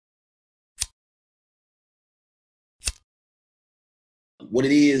What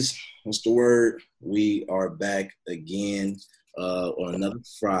it is, what's the word? We are back again on another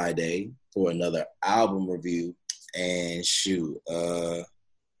Friday for another album review. And shoot,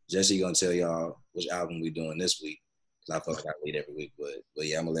 Jesse gonna tell y'all which album we doing this week. Cause I fuck with that lead every week, but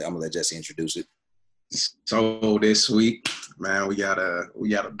yeah, I'm gonna let Jesse introduce it. So this week, man, we got a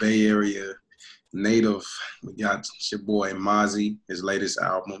Bay Area native. We got your boy Mozzy. His latest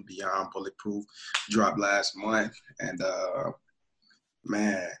album, Beyond Bulletproof, dropped last month, and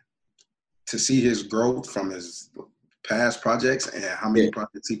man, to see his growth from his past projects and how many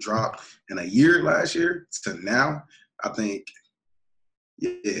projects he dropped in a year last year to now, I think,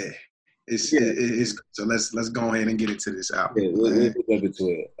 it's so let's go ahead and get into this album. Yeah, we'll jump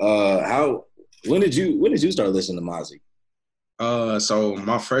into it. When did you start listening to Mozzy? So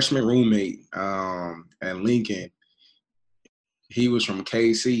my freshman roommate at Lincoln, he was from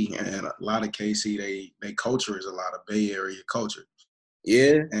KC, and a lot of KC, they culture is a lot of Bay Area culture.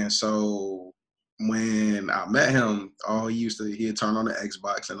 Yeah. And so when I met him, he'd turn on the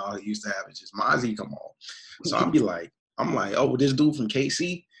Xbox, and all he used to have is just Mozzy come on. So I'm like, oh, this dude from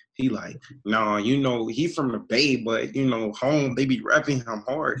KC? He like, no, he from the Bay, but home they be rapping him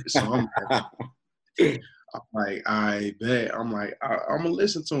hard. So I'm like, I bet. I'm like, I'm gonna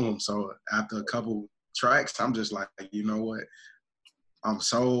listen to him. So after a couple tracks, I'm just like, you know what? I'm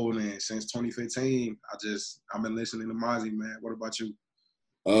sold, and since 2015, I've been listening to Mozzy, man. What about you?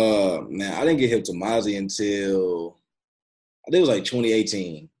 Man, I didn't get hip to Mozzy until I think it was like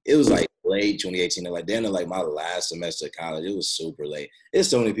 2018. It was like late 2018, and like then like my last semester of college. It was super late. There's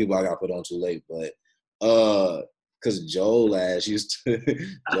so many people I got put on too late, but because Joel Ash used to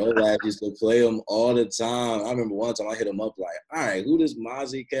play him all the time. I remember one time I hit him up like, all right, who this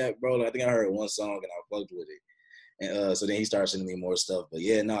Mozzy cat, bro? Like, I think I heard one song and I fucked with it. And so then he started sending me more stuff. But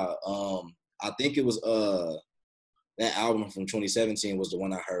yeah, I think it was that album from 2017 was the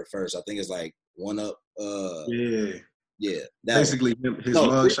one I heard first. I think it's like One Up. Yeah. Basically his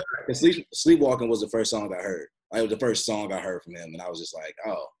mugshot. Sleepwalking was the first song I heard. It was the first song I heard from him, and I was just like,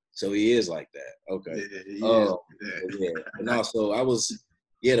 oh. So he is like that. Okay. Yeah. No, so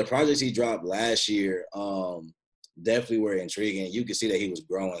the projects he dropped last year definitely were intriguing. You could see that he was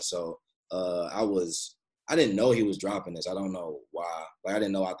growing. So I didn't know he was dropping this. I don't know why. Like I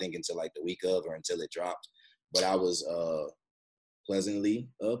didn't know, I think, until like the week of or until it dropped. But I was pleasantly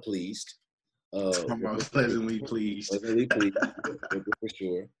pleased. Pleasantly pleased. Pleasantly pleased for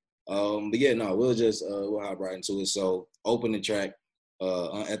sure. But yeah, no, we'll hop right into it. So opening track.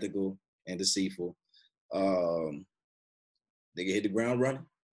 Unethical and deceitful. They hit the ground running.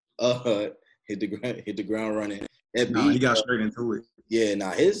 Hit the ground running. That beat, he got straight into it. Yeah,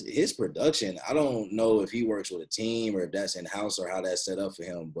 his production. I don't know if he works with a team or if that's in house or how that's set up for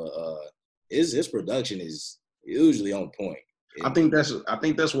him, but his production is usually on point. I think that's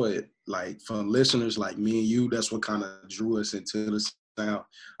what, like, for listeners like me and you, that's what kind of drew us into the sound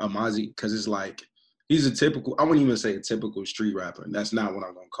of Mozzy, because it's like, he's a typical, I wouldn't even say a typical street rapper. And that's not what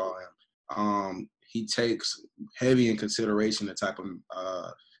I'm going to call him. He takes heavy in consideration the type of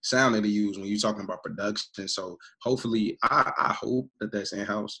sound that he uses when you're talking about production. So hopefully, I hope that that's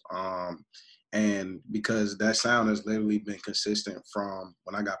in-house. And because that sound has literally been consistent from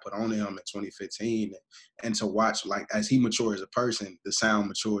when I got put on him in 2015. And to watch, like, as he matures as a person, the sound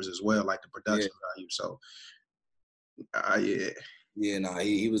matures as well, like the production value. So, yeah. Yeah,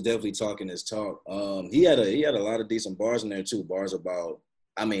 he was definitely talking his talk. He had a lot of decent bars in there too. Bars about,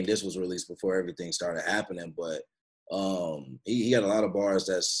 I mean, this was released before everything started happening, but he had a lot of bars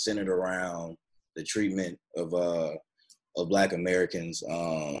that's centered around the treatment of Black Americans,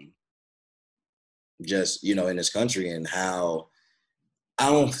 just in this country, and how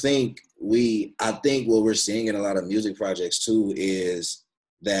I think what we're seeing in a lot of music projects too is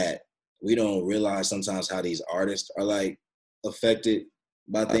that we don't realize sometimes how these artists are like affected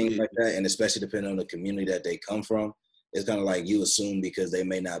by things like that, and especially depending on the community that they come from. It's kind of like you assume because they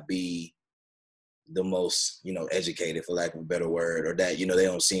may not be the most educated, for lack of a better word, or that they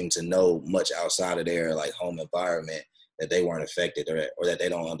don't seem to know much outside of their like home environment, that they weren't affected, or that they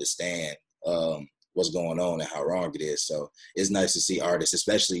don't understand what's going on and how wrong it is. So it's nice to see artists,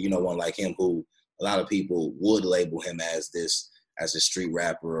 especially one like him, who a lot of people would label him as a street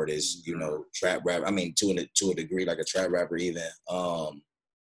rapper or this, trap rapper. I mean, to a degree, like a trap rapper even,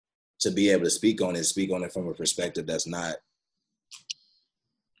 to be able to speak on it from a perspective that's not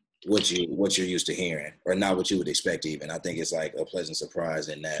what you're used to hearing, or not what you would expect even. I think it's like a pleasant surprise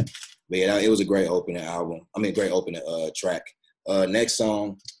in that. But yeah, it was a great opening album. I mean, great opening track. Next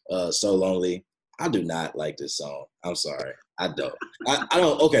song, So Lonely. I do not like this song. I'm sorry. I don't. I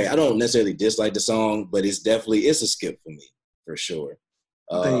don't necessarily dislike the song, but it's a skip for me, for sure.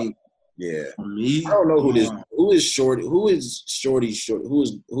 I think Yeah. for me, I don't know who is Shorty. Who is Shorty? Who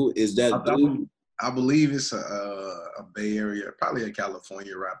is that dude? I believe it's a Bay Area, probably a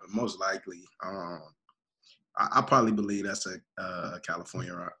California rapper, most likely. I probably believe that's a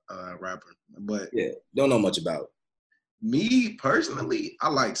California rapper. But Yeah, don't know much about. Me personally, I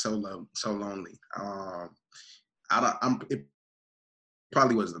like So Lonely. It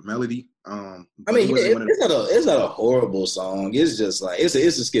probably was the melody. I mean, it's not a horrible song. It's just like it's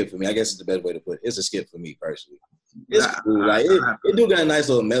a skip for me. I guess it's the best way to put it. It's a skip for me personally. It's cool. Like it do got a nice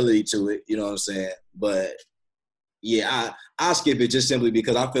little melody to it. You know what I'm saying? But yeah, I'll skip it just simply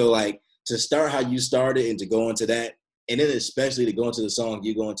because I feel like to start how you started and to go into that, and then especially to go into the song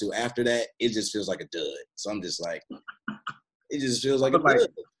you go into after that, it just feels like a dud. So I'm just like, it just feels like a dud.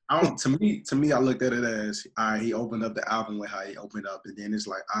 To me, I looked at it as, all right, he opened up the album with how he opened up, and then it's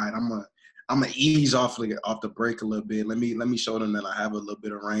like, all right, I'm gonna ease off the break a little bit. Let me show them that I have a little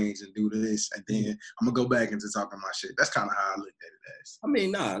bit of range and do this, and then I'm gonna go back into talking my shit. That's kind of how I looked at it as. I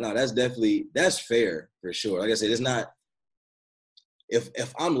mean, no, that's fair for sure. Like I said, it's not.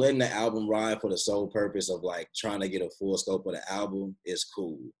 If I'm letting the album ride for the sole purpose of like trying to get a full scope of the album, it's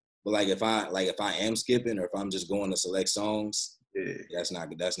cool. But if I am skipping or if I'm just going to select songs, yeah, that's not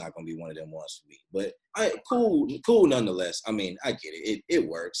gonna be one of them ones for me. But cool nonetheless. I mean, I get it. It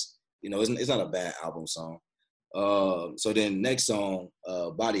works. You know, it's not a bad album song. So then next song,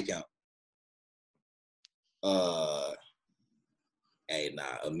 Body Count.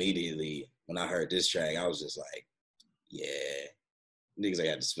 Immediately when I heard this track, I was just like, yeah. Niggas ain't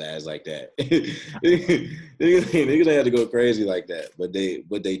had to spaz like that. niggas ain't had to go crazy like that, but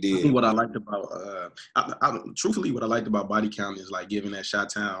they did. What I liked about truthfully, what I liked about Body Count is like giving that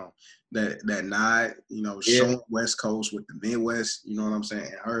Chi-Town that nod, you know, showing West Coast with the Midwest. You know what I'm saying?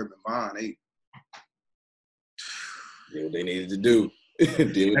 And Herb and Von, they did what they needed to do.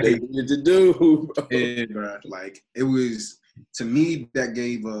 Did what they needed to do. Bro. Yeah, bro. Like it was, to me, that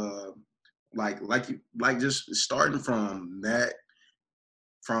gave just starting from that.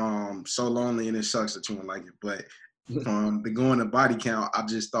 From So Lonely and It Sucks that you don't like it, but from the going to Body Count, I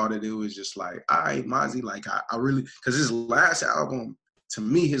just thought it was just like, all right, Mozzy, like I really, because his last album, to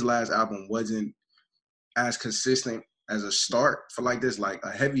me, his last album wasn't as consistent as a start for like this. Like a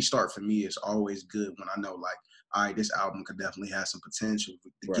heavy start for me is always good when I know like, all right, this album could definitely have some potential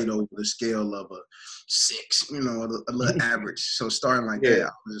to get over the scale of a 6, you know, a little average. So starting like that, I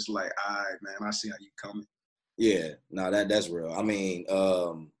was just like, all right, man, I see how you coming. Yeah, no, that's real. I mean,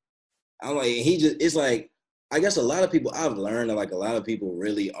 I'm like, it's like, I guess a lot of people, I've learned that like a lot of people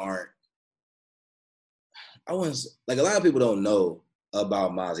really aren't, a lot of people don't know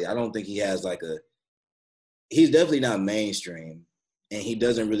about Mozzy. I don't think he has he's definitely not mainstream, and he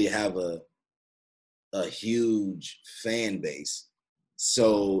doesn't really have a huge fan base.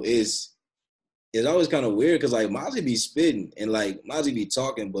 So it's always kind of weird because like Mozzy be spitting and like Mozzy be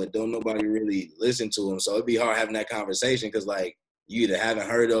talking, but don't nobody really listen to him. So it'd be hard having that conversation because like you either haven't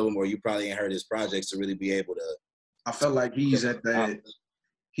heard of him or you probably ain't heard his projects to really be able to. I felt like he's at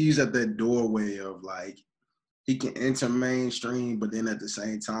that doorway of like he can enter mainstream, but then at the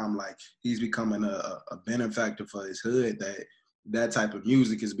same time, like he's becoming a benefactor for his hood. That type of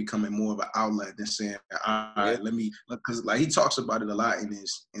music is becoming more of an outlet than saying, all right, because like he talks about it a lot in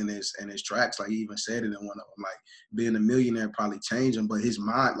his tracks. Like he even said it in one of them, like being a millionaire probably changed him, but his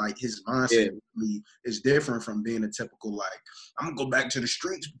mindset really is different from being a typical like, I'm gonna go back to the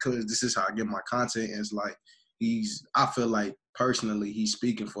streets because this is how I get my content. And it's like I feel like personally he's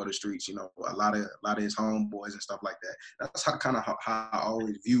speaking for the streets, you know, a lot of his homeboys and stuff like that. That's how I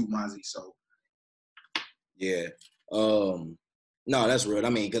always view Mozzy. So yeah. No, that's real. I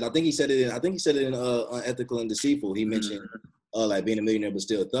mean, because I think he said it in Unethical and Deceitful. He mentioned like being a millionaire but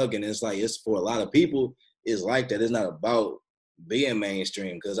still thugging. And it's like it's for a lot of people, it's like that. It's not about being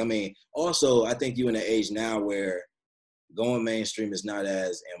mainstream. Because I mean, also I think you're in an age now where going mainstream is not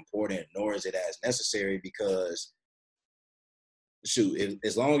as important, nor is it as necessary because shoot,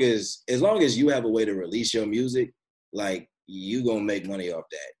 as long as you have a way to release your music, like you gonna make money off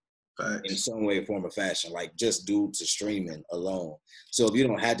that. In some way, form, or fashion, like just due to streaming alone. So if you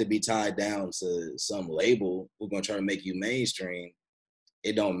don't have to be tied down to some label who's gonna try to make you mainstream,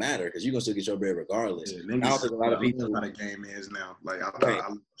 it don't matter because you're gonna still get your bread regardless. Yeah, I don't think a lot of people how the game is now. Like I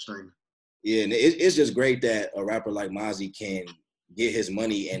love streaming. Yeah, and it's just great that a rapper like Mozzy can get his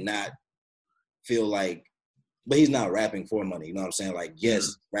money and not feel like, but he's not rapping for money. You know what I'm saying? Like,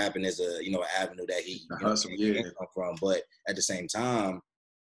 yes, rapping is a an avenue that he can come from, but at the same time,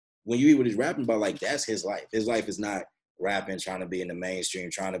 when you hear what he's rapping about, like that's his life. His life is not rapping, trying to be in the mainstream,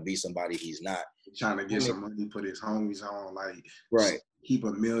 trying to be somebody he's not. Trying to get some money, put his homies on, like right. keep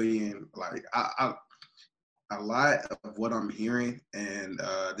a million. Like a lot of what I'm hearing, and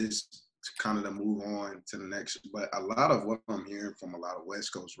this kind of to move on to the next, but a lot of what I'm hearing from a lot of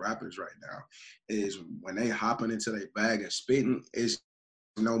West Coast rappers right now is when they hopping into their bag and spitting, it's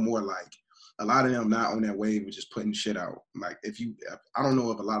no more like a lot of them not on that wave of just putting shit out. Like I don't know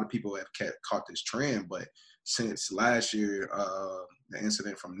if a lot of people have caught this trend, but since last year, the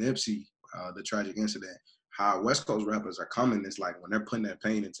incident from Nipsey, the tragic incident, how West Coast rappers are coming is like when they're putting their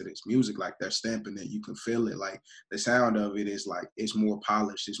pain into this music, like they're stamping it, you can feel it. Like the sound of it is like, it's more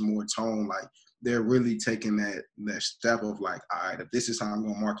polished, it's more tone. Like they're really taking that step of like, all right, if this is how I'm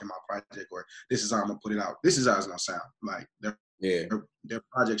gonna market my project, or this is how I'm gonna put it out, this is how it's gonna sound. Like their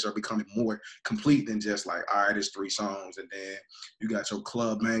projects are becoming more complete than just like, all right, it's 3 songs, and then you got your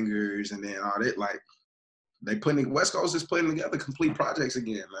club bangers, and then all that. Like West Coast is putting together complete projects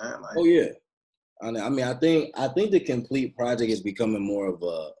again, man. Like, oh yeah. I mean, I think the complete project is becoming more of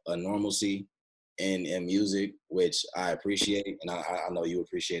a normalcy in music, which I appreciate, and I know you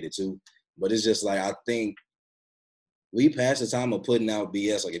appreciate it too. But it's just like, I think we passed the time of putting out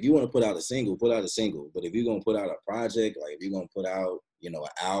BS. Like, if you want to put out a single, put out a single. But if you're gonna put out a project, like if you're gonna put out, an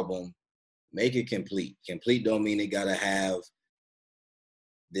album, make it complete. Complete don't mean it gotta have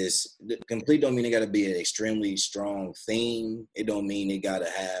complete don't mean it gotta be an extremely strong theme. It don't mean it gotta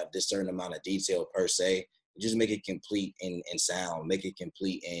have this certain amount of detail per se. Just make it complete in sound, make it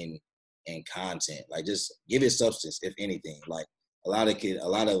complete in content. Like, just give it substance, if anything. Like, a lot of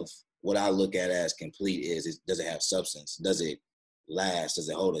what I look at as complete is does it have substance? Does it last? Does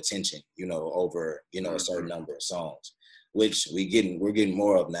it hold attention, over, a certain number of songs, which we're getting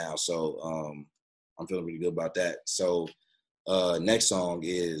more of now. So I'm feeling pretty good about that. So next song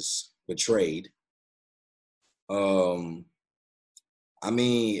is Betrayed. I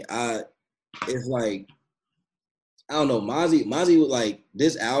mean, it's like, I don't know, Mozzy like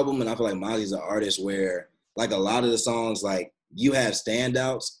this album, and I feel like Mozzy's an artist where like a lot of the songs, like you have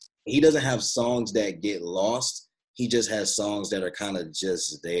standouts. He doesn't have songs that get lost. He just has songs that are kind of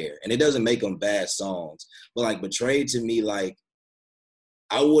just there. And it doesn't make them bad songs. But like Betrayed, to me, like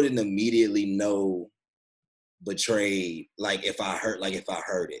I wouldn't immediately know Betrayed, like if I heard it. Like if I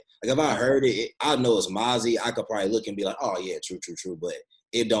heard it, I know it's Mozzy. I could probably look and be like, oh yeah, true. But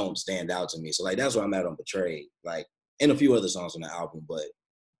it don't stand out to me. So like that's where I'm at on Betrayed. Like, and a few other songs on the album. But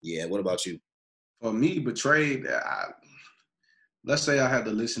yeah, what about you? for me, Betrayed, let's say I had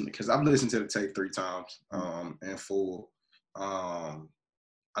to listen, because I've listened to the tape 3 times in full. I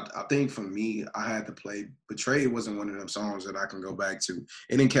think for me, I had to play Betrayed. Wasn't one of them songs that I can go back to.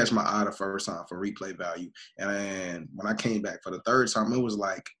 It didn't catch my eye the first time for replay value. And when I came back for the third time, it was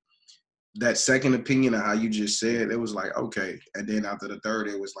like that second opinion of how you just said, it was like, okay. And then after the third,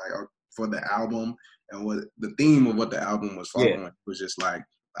 it was like, for the album and what the theme of what the album was following was just like,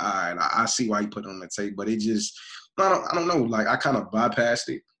 all right, I see why you put it on the tape, but it just, I don't know. Like, I kind of bypassed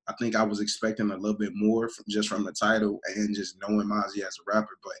it. I think I was expecting a little bit more from the title and just knowing Mozzy as a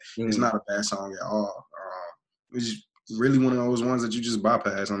rapper, but it's not a bad song at all. It's really one of those ones that you just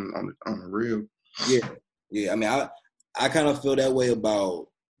bypass on the real. Yeah. I mean, I kind of feel that way about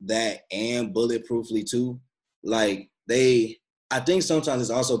that and Bulletproofly too. Like I think sometimes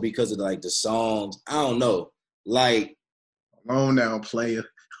it's also because of like the songs. I don't know. Like, hold on now, player.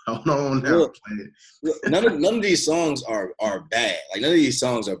 Hold on now, player. None of these songs are bad. Like, none of these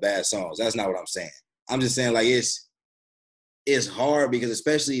songs are bad songs. That's not what I'm saying. I'm just saying, like, it's hard because,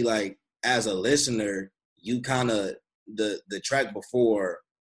 especially like as a listener, you kind of the track before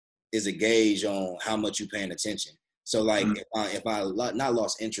is a gauge on how much you're paying attention. So like if I not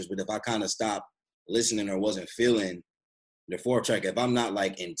lost interest, but if I kind of stopped listening or wasn't feeling the 4th track, if I'm not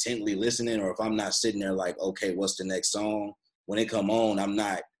like intently listening, or if I'm not sitting there like, okay, what's the next song? When it come on,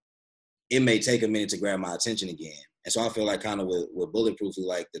 it may take a minute to grab my attention again. And so I feel like kind of with Bulletproof,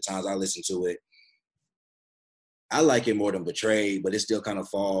 like the times I listen to it, I like it more than Betrayed, but it still kind of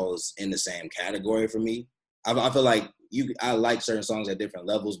falls in the same category for me. I feel like I like certain songs at different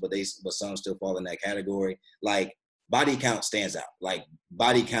levels, but some still fall in that category. Like, Body Count stands out. Like,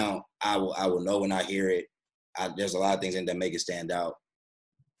 Body Count, I will know when I hear it. There's a lot of things in that make it stand out,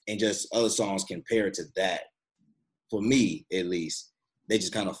 and just other songs compared to that, for me at least, they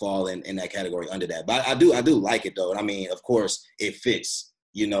just kind of fall in that category under that. But I do like it though. I mean, of course, it fits,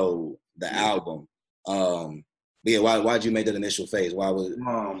 the album. But yeah, why'd you make that initial phase? How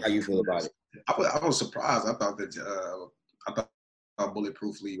you feel about it? I was surprised. I thought that I thought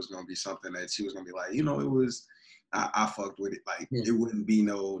Bulletproofly was gonna be something that she was gonna be like, it was. I fucked with it. Like, it wouldn't be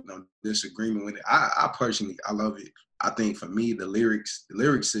no disagreement with it. I personally, I love it. I think for me, the lyrics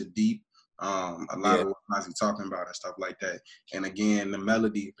are deep. A lot of what Mozzy talking about and stuff like that. And again, the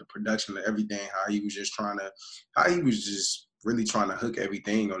melody, the production, everything, how he was just really trying to hook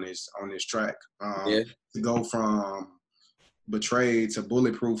everything on this track. To go from Betrayed to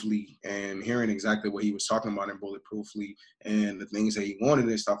Bulletproofly and hearing exactly what he was talking about in Bulletproofly and the things that he wanted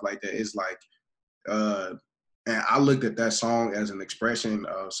and stuff like that, it's like, and I looked at that song as an expression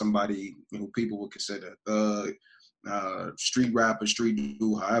of somebody who people would consider a thug, street rapper, street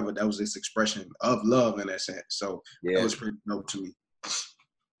dude, however, that was this expression of love in that sense. So that was pretty dope to me.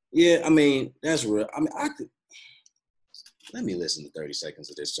 Yeah, I mean, that's real. I mean, let me listen to 30 seconds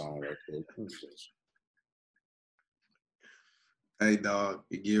of this song real quick. Hey, dog,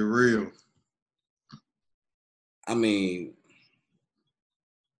 it get real. I mean,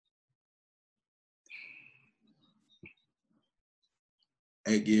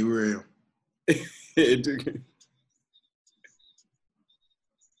 it get real.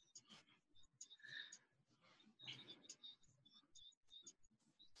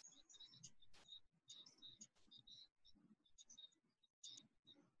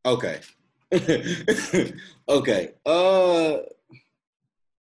 Okay. Okay.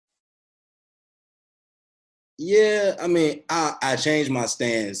 Yeah, I mean, I changed my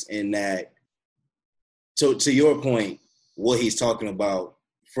stance in that. So to your point, what he's talking about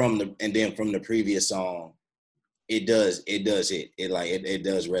from the previous song, it does hit. It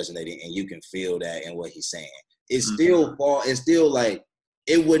does resonate, and you can feel that in what he's saying. It's still like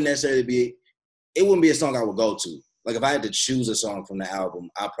it wouldn't necessarily be. It wouldn't be a song I would go to. Like if I had to choose a song from the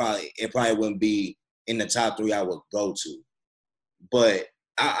album, it probably wouldn't be in the top 3 I would go to. But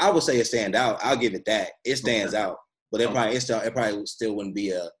I would say it stands out. I'll give it that. It stands out. But it probably still wouldn't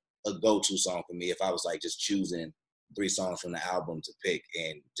be a go-to song for me if I was like just choosing 3 songs from the album to pick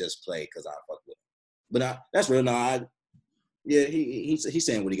and just play because I fuck with it. But that's real. No, he's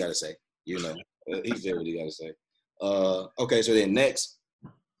saying what he got to say. You know, he said what he got to say. Okay, so then next,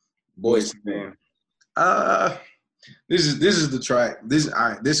 Boys Man. This is the track.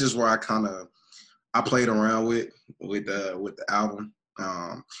 This is where I played around with the album.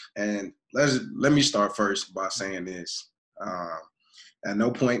 And let me start first by saying this. At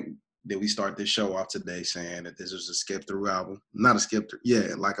no point did we start this show off today saying that this was a skip through album. Not a skip through,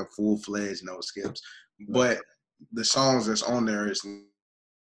 yeah, like a full-fledged no skips. But the songs that's on there is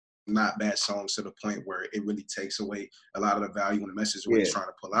not bad songs to the point where it really takes away a lot of the value and the message what he's trying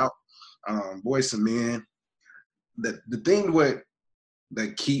to pull out. Boys and Men. The thing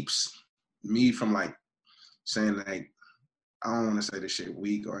that keeps me from like saying like I don't want to say this shit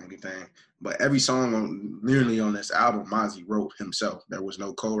weak or anything, but every song nearly on this album, Mozzy wrote himself. There was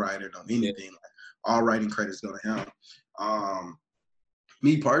no co-writer, no anything. Like, all writing credits go to him.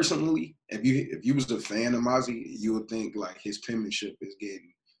 Me personally, if you was a fan of Mozzy, you would think like his penmanship is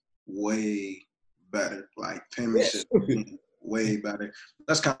getting way better. Like penmanship, way better.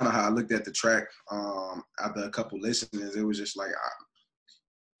 That's kind of how I looked at the track. After a couple listenings, it was just like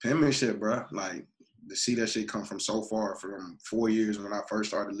penmanship, bro. Like to see that shit come from so far, from 4 years when I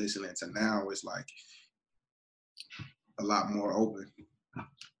first started listening to now, it's like a lot more open.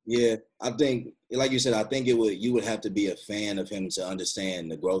 Yeah, I think, like you said, I think you would have to be a fan of him to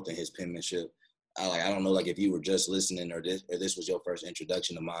understand the growth in his penmanship. I don't know, like if you were just listening or this was your first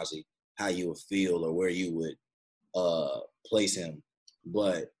introduction to Mozzy, how you would feel or where you would place him.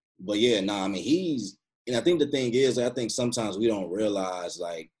 But yeah, I mean and I think the thing is, I think sometimes we don't realize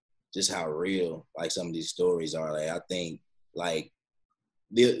like just how real like some of these stories are. Like I think like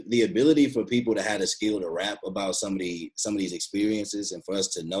the ability for people to have the skill to rap about some of these experiences and for us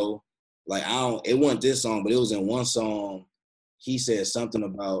to know, like it wasn't this song, but it was in one song. He said something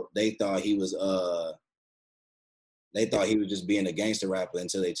about they thought he was just being a gangster rapper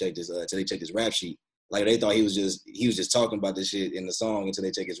until they checked his rap sheet. Like they thought he was just talking about this shit in the song until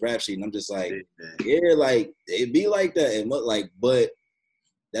they check his rap sheet. And I'm just like, yeah, like it be like that. And but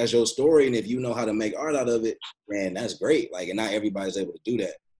that's your story. And if you know how to make art out of it, man, that's great. Like, and not everybody's able to do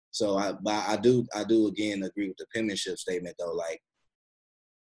that. So I do again agree with the penmanship statement though. Like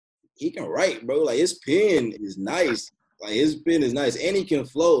he can write, bro. Like his pen is nice. Like his pen is nice, and he can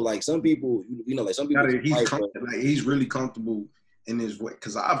flow. Like some people, like some people. He's really comfortable in his way,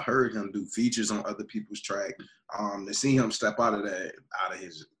 because I've heard him do features on other people's track. To see him step out of a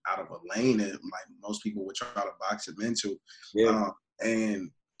lane that like most people would try to box him into. Yeah. And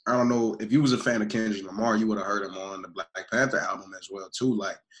I don't know if you was a fan of Kendrick Lamar, you would have heard him on the Black Panther album as well too.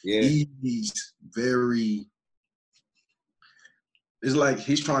 Like he's very. It's like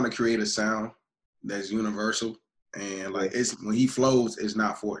he's trying to create a sound that's universal, and like it's when he flows, it's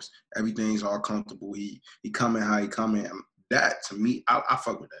not forced. Everything's all comfortable. He coming how he coming. That to me, I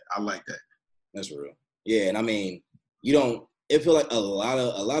fuck with that. I like that. That's real. Yeah, and I mean, you don't. It feel like a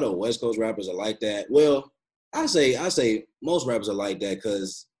lot of West Coast rappers are like that. Well, I say most rappers are like that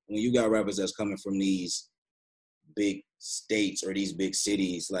because when you got rappers that's coming from these big states or these big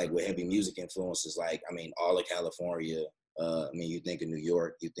cities, like with heavy music influences, like I mean, all of California. I mean, you think of New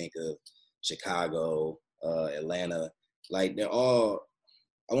York, you think of Chicago, Atlanta. Like they're all.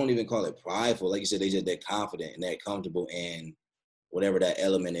 I won't even call it prideful. Like you said, they're confident and they're comfortable in whatever that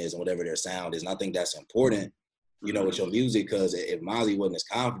element is and whatever their sound is. And I think that's important, you know, with your music, because if Mozzy wasn't as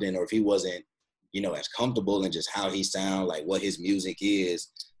confident or if he wasn't, you know, as comfortable in just how he sound, like what his music is,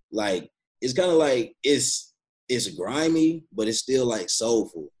 like it's kind of like it's grimy, but it's still like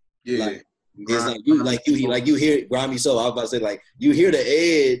soulful. Yeah. Like it's like you hear grimy soul. I was about to say like you hear the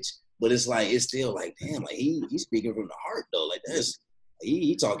edge, but it's like it's still like damn, like he's speaking from the heart though. Like that's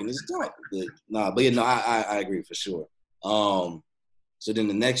he talking his talk. But you know, I agree for sure. So then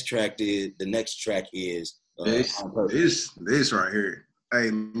the next track is this right here.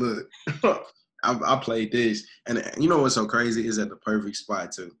 Hey, look, I played this, and you know what's so crazy is at the perfect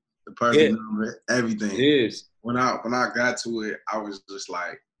spot too. The perfect number, everything. It is. When I got to it, I was just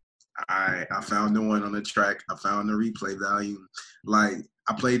like, I found the one on the track. I found the replay value. Like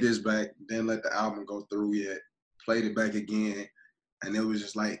I played this back, then let the album go through yet. Played it back again, and it was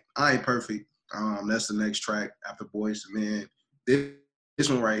just like, I ain't perfect. That's the next track after Boys to Men. This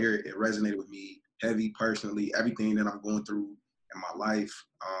one right here, it resonated with me heavy personally. Everything that I'm going through in my life,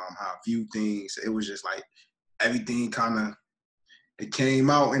 how I view things, it was just like everything kind of it came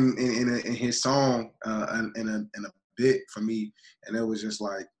out in his song in a bit for me, and it was just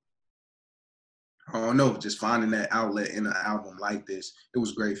like I don't know, just finding that outlet in an album like this, it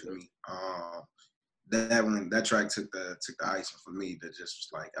was great for me. That track took the icing for me. That just was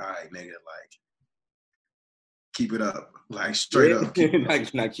like, all right, nigga, like keep it up, like straight up.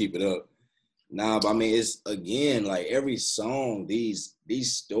 Not keep it up. Nah, but I mean, it's again like every song. These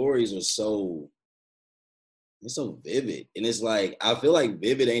stories are so vivid, and it's like I feel like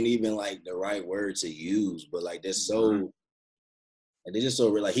vivid ain't even like the right word to use, but like they're so like they're just so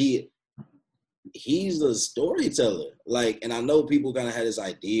real. Like he's a storyteller. Like, and I know people kind of had this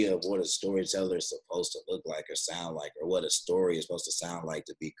idea of what a storyteller is supposed to look like or sound like, or what a story is supposed to sound like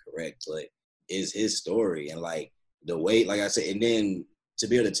to be correct, but it's his story. And like the way, like I said, and then to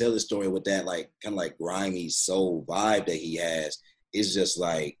be able to tell the story with that like kind of like grimy soul vibe that he has is just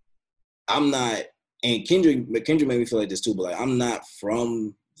like I'm not. And Kendrick made me feel like this too, but like I'm not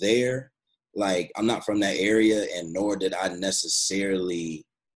from there. Like I'm not from that area, and nor did I necessarily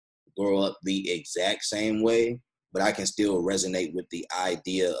grow up the exact same way, but I can still resonate with the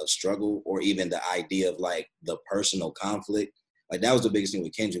idea of struggle or even the idea of like the personal conflict. Like that was the biggest thing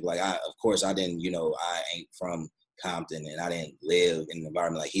with Kendrick. Like of course I didn't, you know, I ain't from Compton and I didn't live in an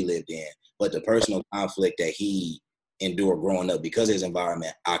environment like he lived in, but the personal conflict that he endured growing up because of his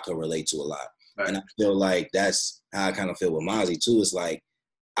environment, I could relate to a lot. Right. And I feel like that's how I kind of feel with Mozzy too. It's like,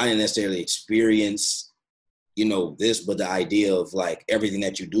 I didn't necessarily experience you know, this, but the idea of like everything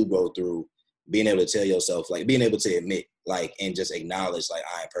that you do go through, being able to tell yourself, like being able to admit, like, and just acknowledge, like,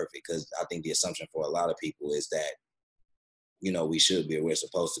 I ain't perfect. Cause I think the assumption for a lot of people is that, you know, we should be or we're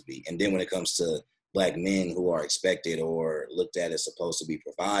supposed to be. And then when it comes to Black men who are expected or looked at as supposed to be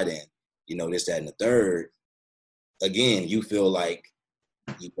providing, you know, this, that, and the third, again, you feel like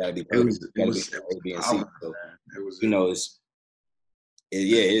you gotta be perfect. You gotta be A, B, and C. So, you know,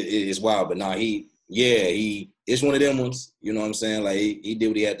 it's wild, but nah, it's one of them ones. You know what I'm saying? Like he did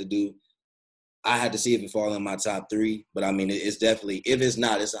what he had to do. I had to see if it fall in my top 3, but I mean, it's definitely, if it's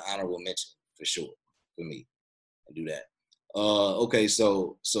not, it's an honorable mention for sure for me. I do that. Okay,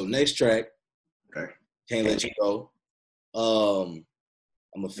 so next track, okay. Can't Let You Go.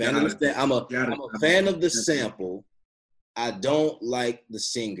 I'm a fan of the I'm a fan of the sample. I don't like the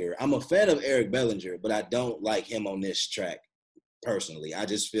singer. I'm a fan of Eric Bellinger, but I don't like him on this track personally. I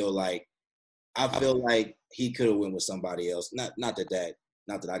just feel like he could have went with somebody else. Not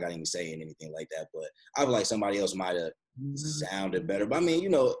that I got any say in anything like that, but I feel like somebody else might have sounded better. But I mean, you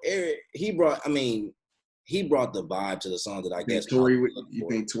know, Eric, he brought the vibe to the song that I guess. You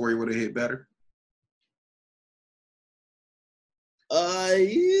think Tory would have hit better?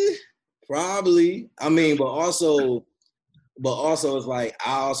 Yeah, probably. I mean, but also it's like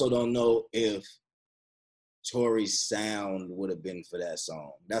I also don't know if Tory's sound would have been for that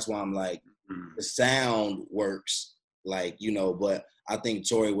song. That's why I'm like, the sound works, like, you know, but I think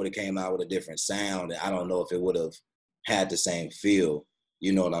Tory would have came out with a different sound, and I don't know if it would have had the same feel.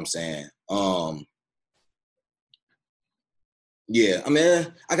 You know what I'm saying? Yeah, I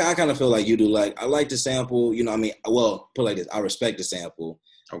mean, I kind of feel like you do. Like, I like the sample, you know what I mean? Well, put it like this, I respect the sample.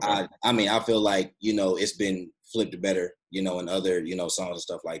 Okay. I mean, I feel like, you know, it's been flipped better, you know, in other, you know, songs and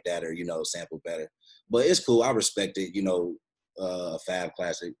stuff like that, or, you know, sampled better. But it's cool. I respect it, you know, Fab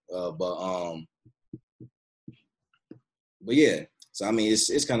classic. But yeah. So I mean,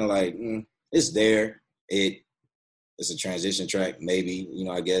 it's kind of like it's there. It's a transition track, maybe, you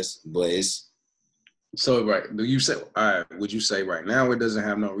know, I guess, but it's So right, do you say all right? Would you say right now it doesn't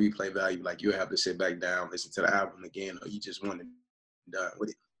have no replay value? Like you have to sit back down, listen to the album again, or you just want it done with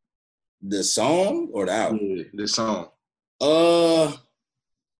it? the song or the album. Yeah, the song. Uh,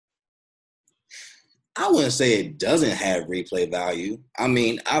 I wouldn't say it doesn't have replay value. I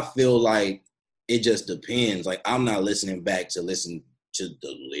mean, I feel like it just depends. Like I'm not listening back to listen to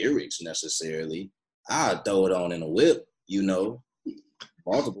the lyrics necessarily. I throw it on in a whip, you know,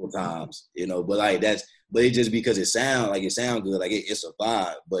 multiple times, you know. But like but it just because it sound good, like it's a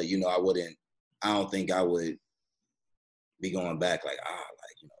vibe. But you know, I don't think I would be going back like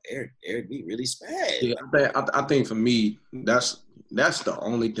like you know, Eric B really spaz. Yeah, I think for me, that's the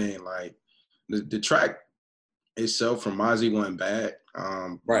only thing. Like the track itself from Mozzy wasn't bad.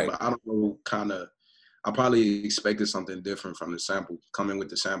 Right. But I don't know, I probably expected something different from the sample, coming with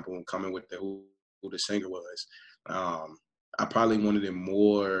the sample and coming with who the singer was. I probably wanted it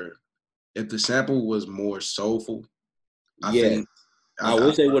more, if the sample was more soulful, I Yeah. think. I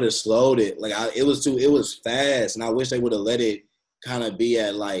wish they would have slowed it. Like it was fast, and I wish they would have let it kind of be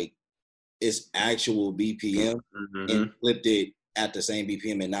at like its actual BPM and flipped it at the same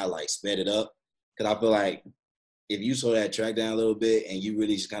BPM and not like sped it up. Because I feel like if you slow that track down a little bit and you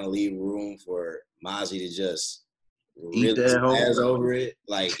really just kind of leave room for Mozzy to just Eat really that spaz whole. over it,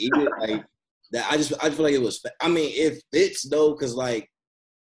 like eat it, like that. I feel like it was. I mean, it fits though, because like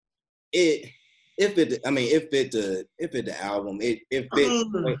it fit the album. It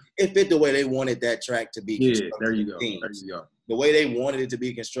fit the way they wanted that track to be Yeah, constructed. there you go. There you go. The way they wanted it to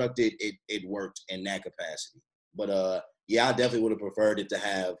be constructed, it worked in that capacity. But yeah, I definitely would have preferred it to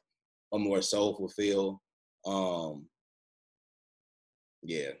have a more soulful feel.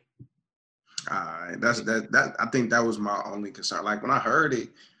 Yeah. That's that. I think that was my only concern. Like when I heard it,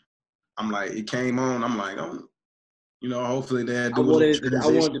 I'm like, it came on. I'm like, oh, you know, hopefully they'll do a little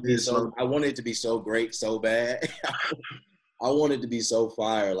transition. I wanted it to be so great, so bad. I wanted it to be so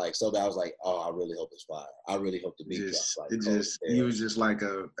fire, like so bad. I was like, oh, I really hope it's fire. I really hope the beat drops. Like, he was just like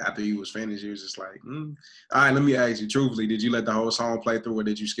after he was finished, he was just like, all right, let me ask you truthfully, did you let the whole song play through, or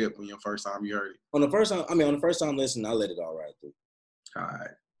did you skip when your first time you heard it? On the first time listening, I let it all ride through. All right.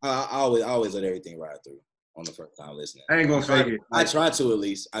 I always let everything ride through on the first time listening. I ain't gonna fake it. I try to, at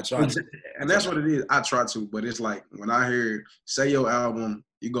least. I try to. And that's what it is. I try to, but it's like when I hear Say Your album,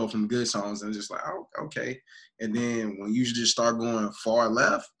 you go from good songs and it's just like, oh, okay. And then when you just start going far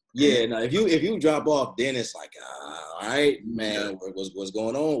left. Yeah, now if you drop off, then it's like, all right, man, what's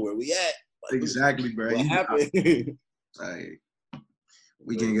going on? Where we at? Like, exactly, bro. What happened? Like,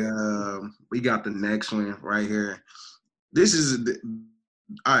 we got the next one right here. This is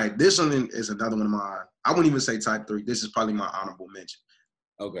all right. This one is another one of mine. I wouldn't even say top 3. This is probably my honorable mention.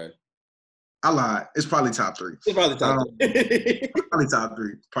 Okay. I lied. It's probably top 3. It's probably top 3. Probably top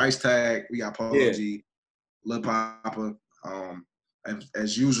 3. Price Tag. We got Polo G, Lil Papa.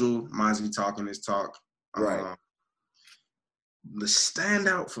 As usual, Mozzy talking his talk. Right. The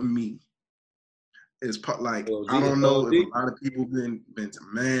standout for me is like, I don't know if a lot of people been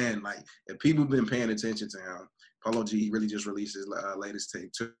like if people been paying attention to him. Polo G really just released his latest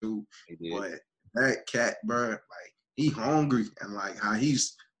tape too. But that cat, bro, like he hungry, and like how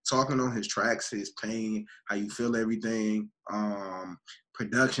he's talking on his tracks, his pain, how you feel everything,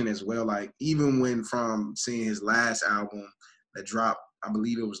 production as well. Like even when from seeing his last album that dropped, I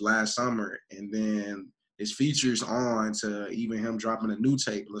believe it was last summer, and then his features on to even him dropping a new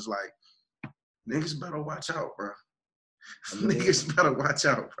tape, it was like, niggas better watch out, bro. Niggas better watch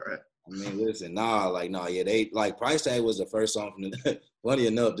out, bro. I mean, listen, yeah, they like Price Tag was the first song from the. Funny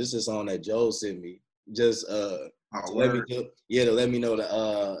enough, this is a song that Joe sent me just to let me know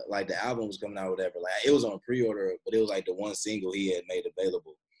that like the album was coming out or whatever. Like it was on pre-order, but it was like the one single he had made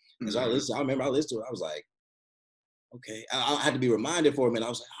available. And so I remember I listened to it. I was like, okay, I had to be reminded for a minute. I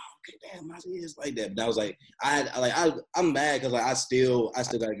was like, oh, okay, damn, Mozzy is like that. But I was like, I'm mad because like I still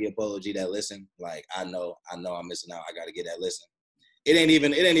gotta give Polo G that listen. Like I know I'm missing out. I gotta get that listen. It ain't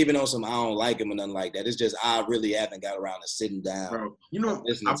even on some I don't like him or nothing like that. It's just I really haven't got around to sitting down. Bro, you know,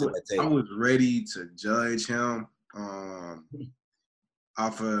 I was ready to judge him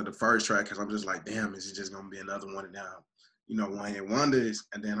off of the first track because I'm just like, damn, is it just gonna be another one of them, you know, one hit wonders?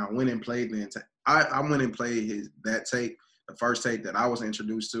 And then I went and played I went and played that tape, the first tape that I was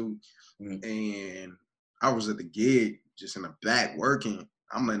introduced to, and I was at the gig just in the back working.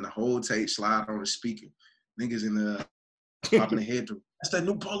 I'm letting the whole tape slide on the speaker. Niggas in the popping their head through. That's that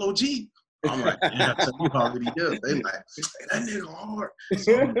new Polo G. I'm like, yeah, so you already up. They like, hey, that nigga hard.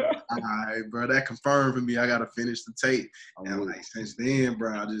 So I'm like, all right, bro, that confirmed for me. I gotta finish the tape. And like since then,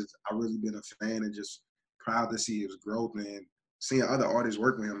 bro, I really been a fan and just proud to see his growth and seeing other artists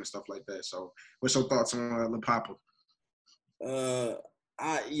work with him and stuff like that. So, what's your thoughts on Lil Papa?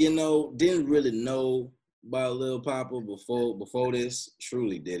 I didn't really know about Lil Papa before this.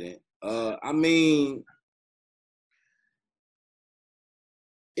 Truly didn't. I mean,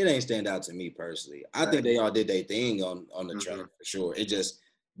 it ain't stand out to me personally. I think they all did their thing on the track for sure. It just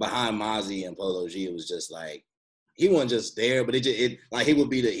behind Mozzy and Polo G, it was just like he wasn't just there, but it like he would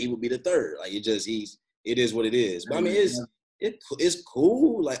be the third. Like it is what it is. But I mean, it's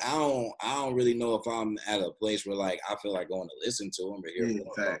cool. Like I don't really know if I'm at a place where like I feel like going to listen to him or hear him.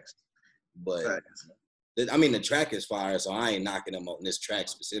 But I mean, the track is fire, so I ain't knocking him on this track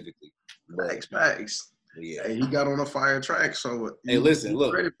specifically. Facts. Yeah, hey, he got on a fire track, so hey, listen,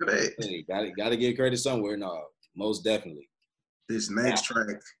 look, credit for that. Hey, gotta get credit somewhere. No, most definitely. This next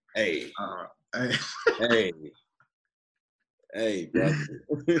track, hey, brother. Hey,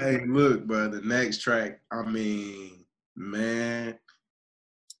 look, bro, the next track. I mean, man,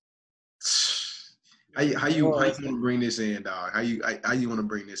 how you want to bring this in, dog? How you want to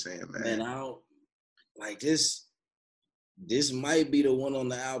bring this in, man? Man, I don't like this. This might be the one on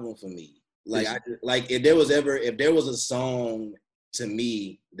the album for me. Like if there was a song to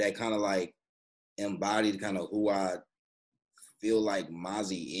me that kind of like embodied kind of who I feel like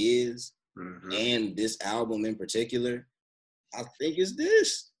Mozzy is, and this album in particular, I think it's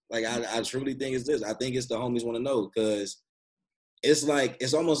this. Like I truly think it's this. I think it's the Homies Wanna Know, because it's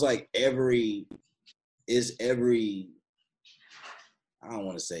almost like every I don't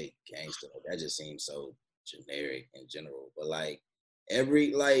want to say gangster. That just seems so generic in general. But like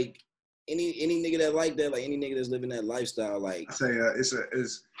every any nigga that like that, like any nigga that's living that lifestyle, like I say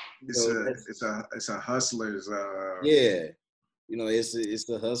it's a hustler's yeah. It's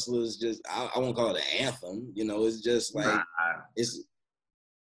the hustlers. Just I won't call it an anthem. It's just like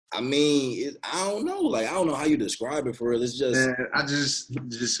I don't know. Like I don't know how you describe it for real. It's just I just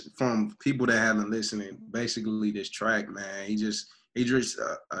from people that haven't listened. Basically, this track, man, he just address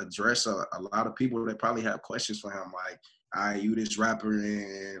a lot of people that probably have questions for him. Like, you this rapper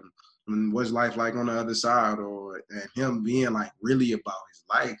and what's life like on the other side, and him being like really about his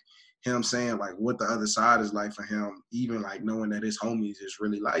life. Him saying like what the other side is like for him, even like knowing that his homies is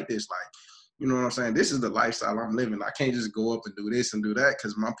really like this. Like, you know what I'm saying? This is the lifestyle I'm living. I can't just go up and do this and do that,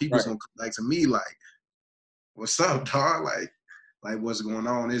 because my people's gonna come back to me like, what's up, dog? Like what's going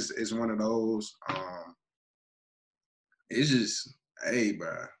on? It's one of those. It's just, hey,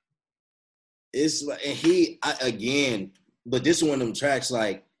 bro. It's like, and but this is one of them tracks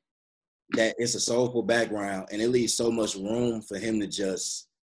like that. It's a soulful background, and it leaves so much room for him to just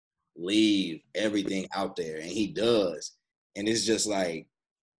leave everything out there, and he does. And it's just like,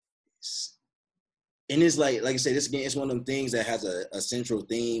 and it's like I said, it's one of them things that has a central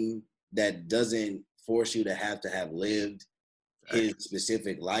theme that doesn't force you to have lived his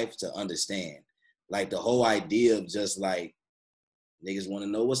specific life to understand. Like the whole idea of just like niggas want to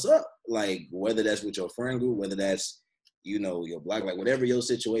know what's up. Like whether that's with your friend group, whether that's your black, like whatever your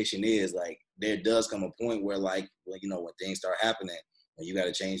situation is, like there does come a point where like when things start happening, when you got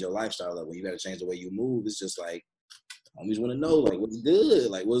to change your lifestyle up, when you got to change the way you move, it's just like homies want to know like what's good,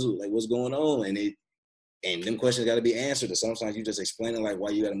 like what's going on, and them questions got to be answered. And sometimes you just explaining like why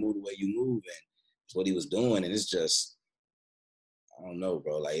you got to move the way you move, and it's what he was doing, and it's just I don't know,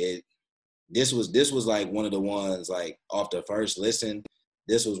 bro. Like this was like one of the ones like off the first listen.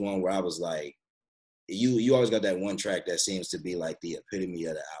 This was one where I was like, you always got that one track that seems to be like the epitome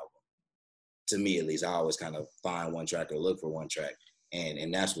of the album. To me, at least, I always kind of find one track or look for one track,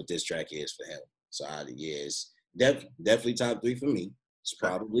 and that's what this track is for him. So it's definitely top 3 for me. It's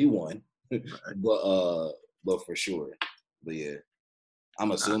probably 1, but for sure. But yeah,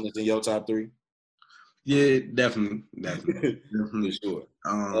 I'm assuming it's in your top 3. Yeah, definitely. For sure.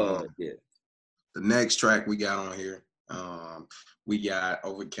 Yeah. The next track we got on here, we got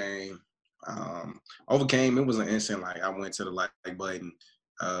Overcame. Overcame, it was an instant, like I went to the like button,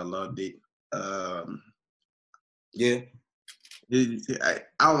 loved it. Yeah.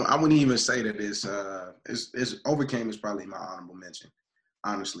 I wouldn't even say that it's Overcame is probably my honorable mention.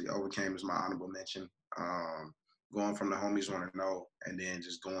 Honestly, Overcame is my honorable mention. Going from the Homies Wanna Know, and then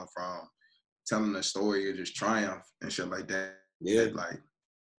just going from telling the story of just triumph and shit like that. Yeah. Like,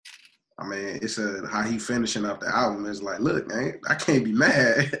 I mean, it's how he finishing up the album is like, look, man, I can't be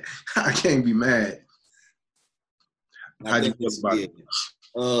mad. I can't be mad. How'd you feel about it?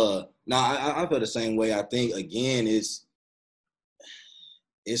 No, I feel the same way. I think again, it's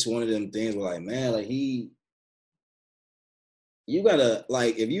one of them things where like, man, like you gotta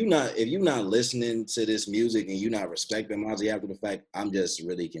like if you not listening to this music and you not respecting Mozzy after the fact, I'm just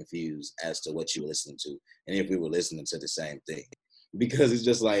really confused as to what you listening to and if we were listening to the same thing. Because it's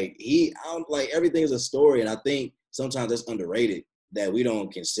just like I don't like everything is a story, and I think sometimes that's underrated that we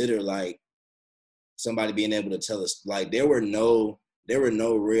don't consider like somebody being able to tell us like there were no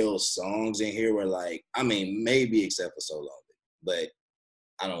real songs in here where like I mean maybe except for So Lonely, but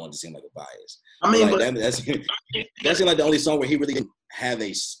I don't want to seem like a bias. I But mean, like but that's like the only song where he really didn't have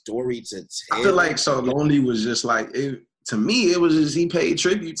a story to I feel tell. like So Lonely was just like it. To me, it was just he paid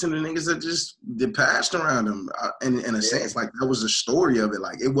tribute to the niggas that just did passed around him, in a sense, like that was the story of it.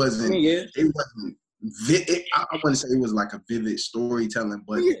 Like it I wasn't, mean, yeah, it wasn't. I wouldn't say it was like a vivid storytelling,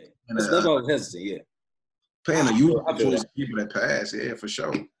 but yeah. in That's why I was hesitant. Yeah, paying a I youthful feel towards that. the people that passed, yeah, for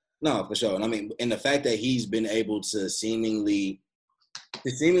sure. No, for sure. And I mean, and the fact that he's been able to seemingly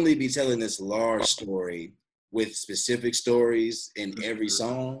be telling this large story with specific stories in every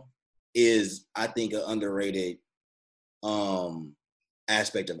song is, I think, an underrated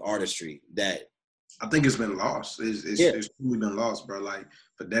aspect of artistry that I think it's been lost. yeah, It's truly been lost, bro. Like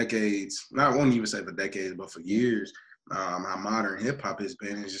for decades, I won't even say for decades, but for years, how modern hip hop has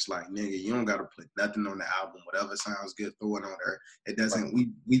been is just like, nigga, you don't gotta put nothing on the album. Whatever sounds good, throw it on there. It doesn't.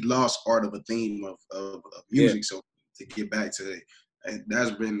 We lost art of a theme of yeah, music. So to get back to it, and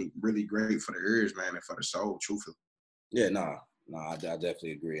that's been really great for the ears, man, and for the soul, truthfully. yeah, I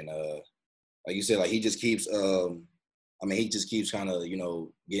definitely agree. And like you said, like he just keeps I mean he just keeps kind of,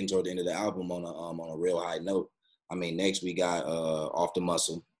 getting toward the end of the album on a real high note. I mean, next we got Off the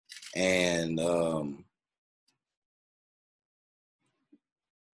Muscle, and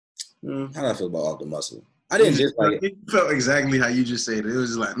how do I feel about Off the Muscle? I didn't dislike it. It felt exactly how you just said it. It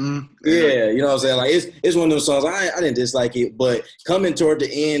was just like, Yeah, you know what I'm saying? Like it's one of those songs I didn't dislike it, but coming toward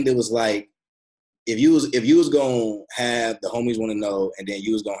the end, it was like if you was gonna have The Homies Wanna Know and then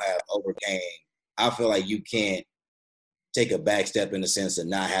you was gonna have Overcame, I feel like you can't take a back step in the sense of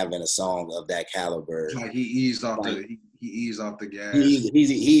not having a song of that caliber. like he eased off Like he eased off the gas. he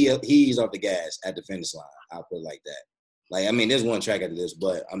eased off the gas at the finish line. I feel like that. Like I mean, there's one track after this,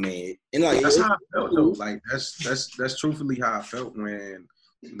 but I mean, and like That's how I felt though. Like that's truthfully how I felt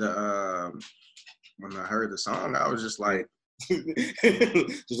the when I heard the song. I was just like,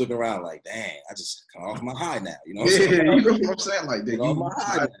 just looking around like, dang, I just come off my high now. You know what I'm yeah, saying? you know what I'm saying? Like that Get off my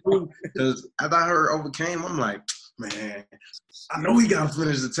high now. because as I heard Overcame, I'm like, man, I know he gotta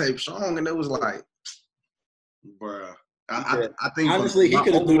finish the tape song, and it was like, bruh. Yeah. I think for Honestly, he my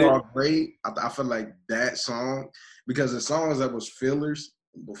could have threw overall it. grade, I feel like that song, because the songs that was fillers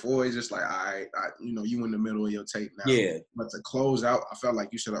before, it's just like, all right, you in the middle of your tape now. Yeah, But to close out, I felt like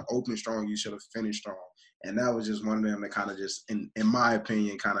you should have opened strong, you should have finished strong. And that was just one of them that kind of just, in my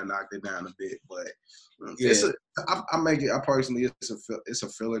opinion, kind of knocked it down a bit. But yeah. I make it, I personally, it's a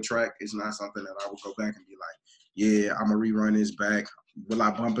filler track. It's not something that I would go back and be like, yeah, I'm going to rerun this back. Will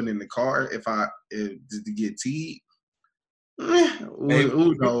I bump it in the car if to get teed?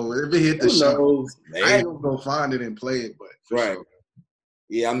 Who knows? If it hit the Who shop, knows? I Maybe. ain't gonna go find it and play it, but for Right. sure.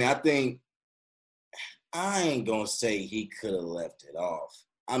 Yeah, I mean, I think I ain't gonna say he could have left it off.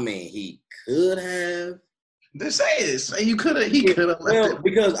 I mean, he could have. Then say it. Say he could have left it.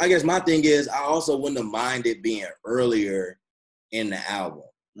 Because I guess my thing is, I also wouldn't have minded being earlier in the album.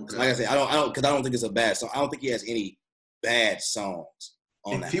 Okay. Like I said, because I don't think it's a bad song. I don't think he has any bad songs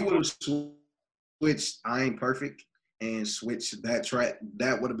on If that. he would have switched I Ain't Perfect and switched that track,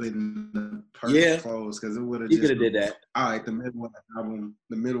 that would have been the perfect close because it would have just could have did that. All right, the middle of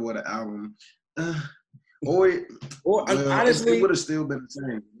the album. Or honestly, it would have still been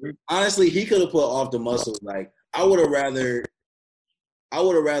the same. Honestly, he could have put Off the Muscle. Like I would have rather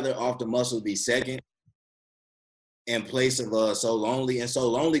Off the Muscle be second in place of So Lonely, and So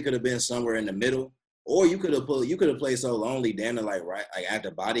Lonely could have been somewhere in the middle. Or you could have played So Lonely damn near like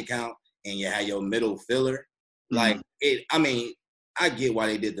after Body Count, and you had your middle filler. Like it. I mean, I get why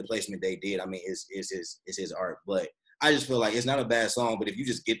they did the placement they did. I mean, it's his art, but I just feel like it's not a bad song. But if you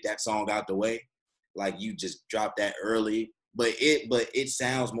just get that song out the way, like you just drop that early, but it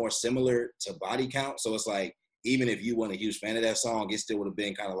sounds more similar to Body Count. So it's like even if you weren't a huge fan of that song, it still would have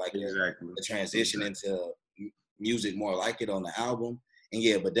been kind of like a transition into music more like it on the album. And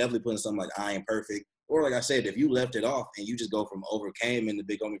yeah, but definitely putting something like I Ain't Perfect, or like I said, if you left it off and you just go from Overcame and the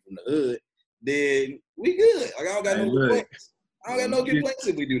Big Homie from the Hood, then we good. Like I don't got no complaints. I don't got no complaints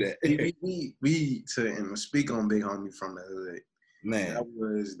if we do that. we to and speak on Big Homie from the Hood. Man. That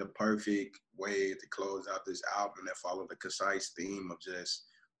was the perfect way to close out this album that followed the concise theme of just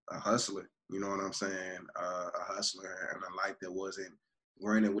a hustler. You know what I'm saying? A hustler and a life that wasn't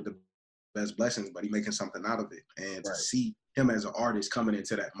granted with the best blessings, but he making something out of it. And to Right. see him as an artist coming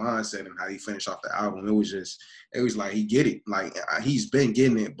into that mindset and how he finished off the album, it was like he get it. Like he's been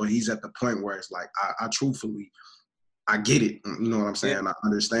getting it, but he's at the point where it's like I truthfully I get it. You know what I'm saying? Yeah. I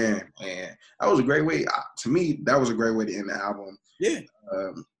understand. And that was a great way. To me, that was a great way to end the album. Yeah.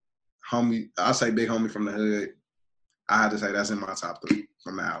 Homie, I say Big Homie from the Hood. I had to say that's in my top 3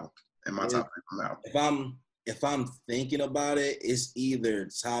 from the album. In my top 3 from the album. If I'm thinking about it, it's either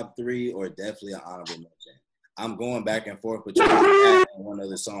top 3 or definitely an honorable mention. I'm going back and forth between that and one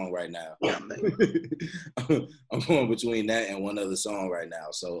other song right now. I'm going between that and one other song right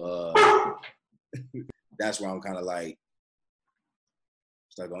now. So that's where I'm kind of like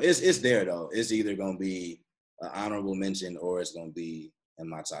stuck on. It's there though. It's either gonna be an honorable mention or it's gonna be in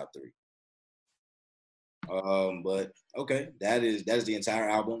my top 3. But okay, that is the entire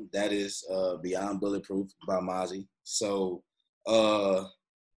album. That is Beyond Bulletproof by Mozzy. So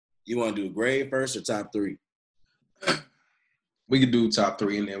you want to do grade first or top 3? We could do top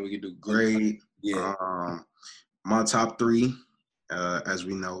 3 and then we could do grade. Yeah. My top 3, as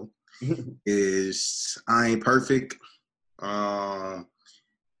we know, is I Ain't Perfect. I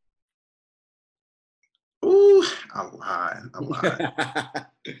lied.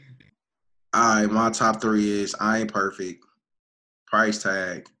 All right, my top 3 is I Ain't Perfect, Price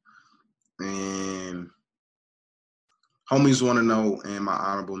Tag, and Homies Want to Know, and my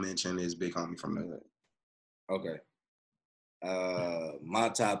honorable mention is Big Homie from the Hood. Okay. My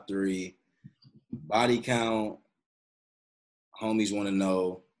top 3, Body Count, Homies Want to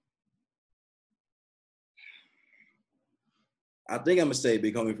Know. I think I'm gonna say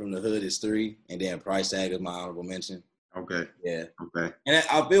Big Homie from the Hood is 3, and then Price Tag is my honorable mention. Okay. Yeah. Okay. And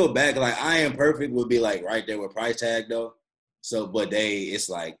I feel back, like I Am Perfect would be like right there with Price Tag though. So, but it's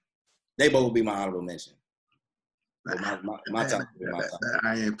like they both would be my honorable mention. My top 3.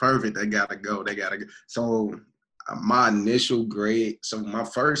 I Ain't Perfect. They gotta go. So my initial grade. So my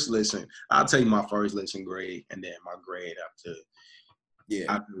first listen, I'll tell you my first listen grade, and then my grade after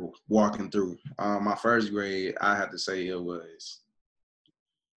walking through. My first grade, I had to say it was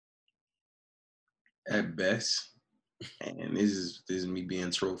at best, and this is me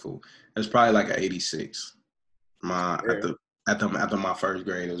being truthful. It's probably like an 86. After my first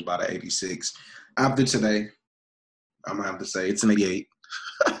grade, it was about an 86. After today, I'm gonna have to say it's an 88.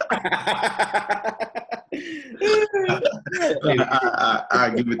 I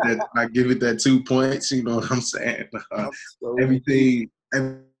give it that 2 points. You know what I'm saying?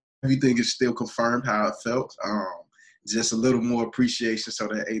 Everything is still confirmed how it felt. Just a little more appreciation. So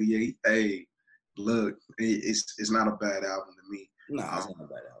that 88. Hey, look, it's not a bad album to me. Nah, it's not a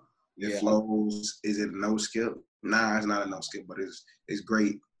bad album. It flows. Is it a no skip? Nah, it's not a no skip, but it's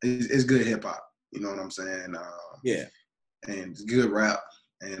great. It's good hip hop. You know what I'm saying? And it's good rap.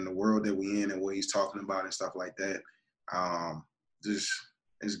 And the world that we in and what he's talking about and stuff like that. Just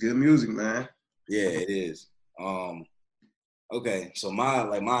it's good music, man. Yeah, it is. Okay, so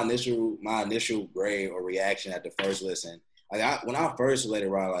my initial grade or reaction at the first listen, like when I first let it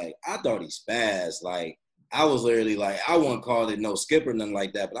ride, like I thought he spazzed. Like I was literally like, I wouldn't call it no skip or nothing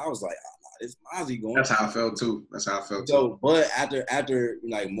like that, but I was like, oh, no, this Mozzy going. That's how I felt too. So, but after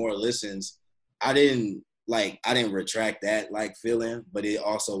like more listens, I didn't retract that like feeling, but it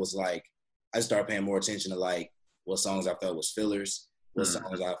also was like I started paying more attention to like what songs I felt was fillers, what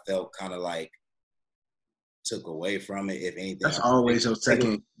songs I felt kind of like took away from it, if anything. That's always your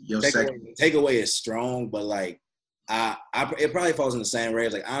second. Takeaway is strong, but like it probably falls in the same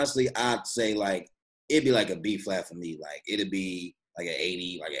range. Like honestly, I'd say like it'd be like a B flat for me. Like it'd be like an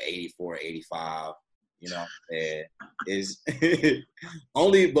 80, like an 84, 85. You know, is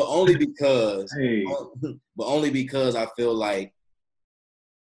only because I feel like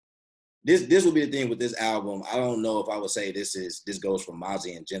this would be the thing with this album. I don't know if I would say this goes for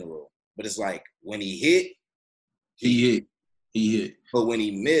Mozzy in general, but it's like when he hit, he hit. But when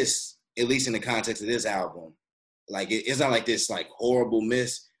he missed, at least in the context of this album, like it's not like this like horrible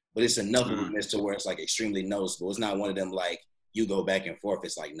miss, but it's enough of a miss to where it's like extremely noticeable. It's not one of them like you go back and forth.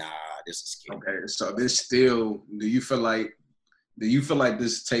 It's like, nah, this is scary. Okay, so this still. Do you feel like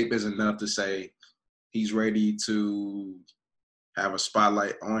this tape is enough to say he's ready to have a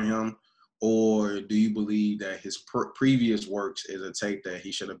spotlight on him, or do you believe that his previous works is a tape that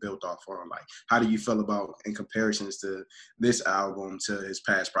he should have built off on? Like, how do you feel about in comparisons to this album to his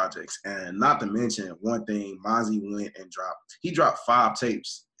past projects? And not to mention one thing, Mozzy went and dropped 5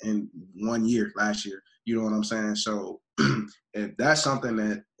 tapes in 1 year last year. You know what I'm saying? So if that's something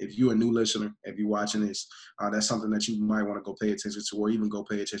that, if you're a new listener, if you're watching this, that's something that you might want to go pay attention to, or even go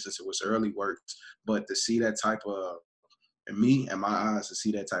pay attention to its early works. But to see that type of, in me, in my eyes, to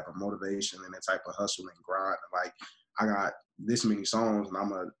see that type of motivation and that type of hustle and grind, like I got this many songs and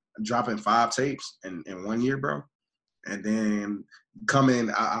I'm dropping 5 tapes in 1 year, bro. And then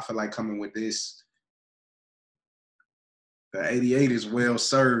I feel like coming with this, the 88 is well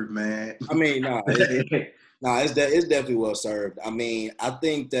served, man. I mean, it's definitely well served. I mean, I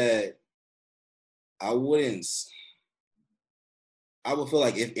think that I would feel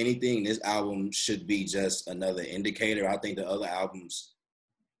like, if anything, this album should be just another indicator. I think the other albums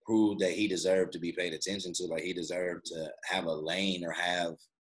proved that he deserved to be paid attention to. Like, he deserved to have a lane or have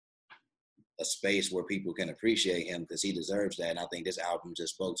a space where people can appreciate him, because he deserves that. And I think this album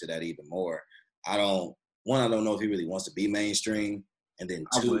just spoke to that even more. I don't know if he really wants to be mainstream. And then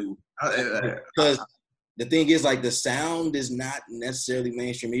 2, because the thing is, like, the sound is not necessarily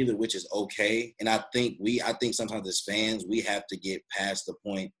mainstream either, which is okay. And I think sometimes as fans, we have to get past the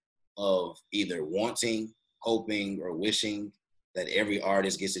point of either wanting, hoping, or wishing that every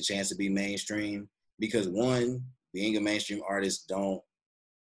artist gets a chance to be mainstream. Because one, being a mainstream artist don't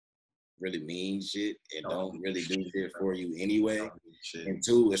really mean shit. It don't really do shit for you anyway. And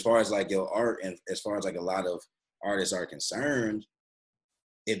 2, as far as like your art, and as far as like a lot of artists are concerned,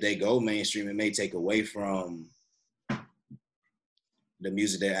 if they go mainstream, it may take away from the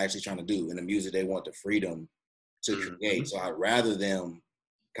music they're actually trying to do and the music they want the freedom to create. So I'd rather them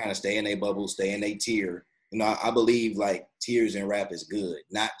kind of stay in their bubble, stay in their tier. You know, I believe like tiers in rap is good,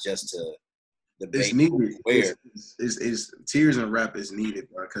 not just to debate. It's needed. It's tiers in rap is needed,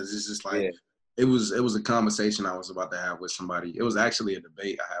 bro, because it's just like, it was a conversation I was about to have with somebody. It was actually a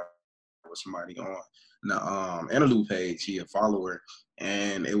debate I had with somebody on the interlude page. He a follower,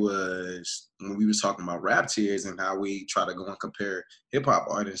 and it was when we was talking about rap tiers and how we try to go and compare hip hop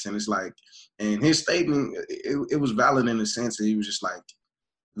artists. And it's like, and his statement, it was valid in the sense that he was just like,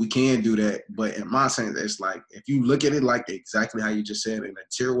 we can do that, but in my sense, it's like, if you look at it like exactly how you just said, in a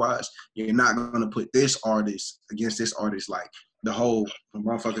tier wise, you're not gonna put this artist against this artist. Like the whole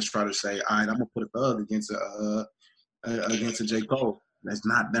motherfuckers try to say, all right, I'm gonna put a Thug against a J. Cole.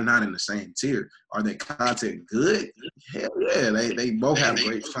 They're not in the same tier. Are they content good? Hell yeah, they both have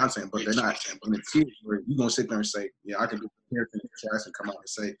great content, but they're not in the tier where you're gonna sit there and say, yeah, I can do comparison and come out and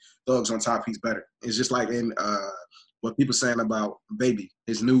say Thug's on top, he's better. It's just like in what people saying about Baby,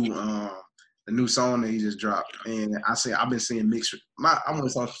 his new the new song that he just dropped. And I've been seeing mixed. I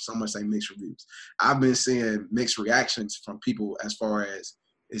won't so much say mixed reviews. I've been seeing mixed reactions from people as far as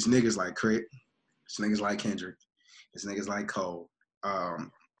it's niggas like Crit, it's niggas like Kendrick, it's niggas like Cole.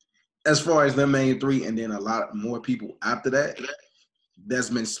 As far as the main 3, and then a lot more people after that, that's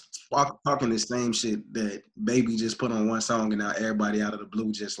been talking the same shit that Baby just put on one song, and now everybody out of the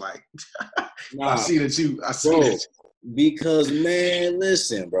blue just like, I see that. Because, man,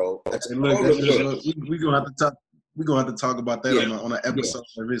 listen, bro. We gonna have to talk about that on an episode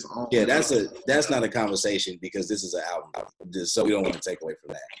of his own. Yeah, that's not a conversation, because this is an album, so we don't want to take away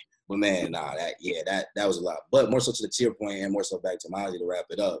from that. But man, that was a lot. But more so to the tier point, and more so back to Mozzy to wrap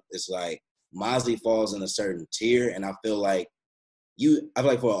it up. It's like Mozzy falls in a certain tier, and I feel like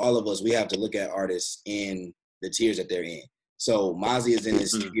for all of us, we have to look at artists in the tiers that they're in. So Mozzy is in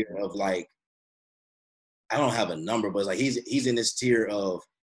this tier of like, I don't have a number, but it's like he's in this tier of,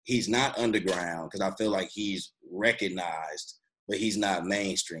 he's not underground, because I feel like he's recognized, but he's not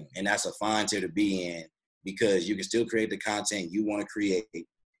mainstream. And that's a fine tier to be in, because you can still create the content you want to create,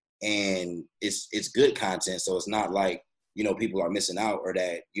 and it's good content. So it's not like, you know, people are missing out, or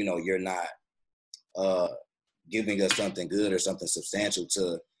that, you know, you're not giving us something good or something substantial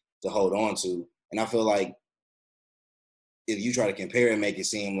to hold on to. And I feel like if you try to compare and make it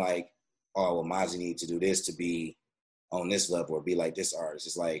seem like, oh, well, Mozzy needs to do this to be on this level or be like this artist,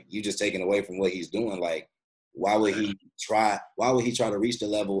 it's like you just taking away from what he's doing. Like, why would he try to reach the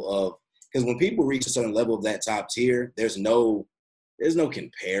level of, because when people reach a certain level of that top tier, there's no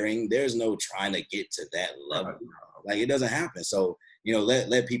comparing, there's no trying to get to that level. Like, it doesn't happen. So, you know,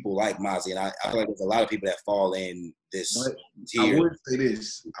 let people like Mozzy, and I feel like there's a lot of people that fall in this tier.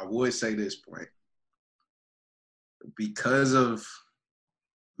 I would say this point, because of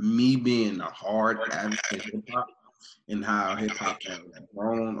me being a hard advocate of hip hop and how hip hop has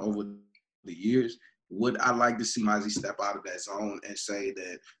grown over the years, would I like to see Mozzy step out of that zone and say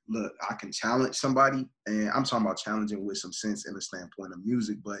that, look, I can challenge somebody, and I'm talking about challenging with some sense in the standpoint of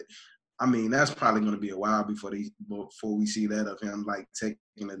music, but I mean, that's probably going to be a while before we see that of him like taking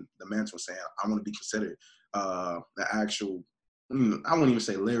the mantle, saying, I want to be considered the actual I wouldn't even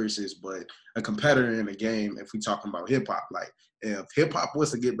say lyricist, but a competitor in the game. If we talking about hip hop, like if hip hop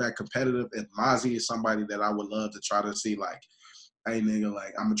was to get back competitive, if Mozzy is somebody that I would love to try to see, like, hey nigga,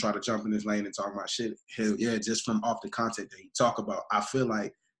 like I'm gonna try to jump in this lane and talk my shit. Hell yeah, just from off the content that he talk about. I feel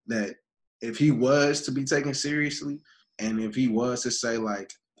like that if he was to be taken seriously, and if he was to say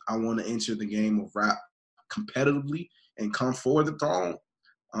like I want to enter the game of rap competitively and come for the throne,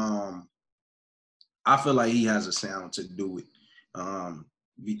 I feel like he has a sound to do it.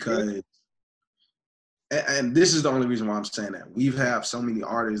 Because and this is the only reason why I'm saying that. We've had so many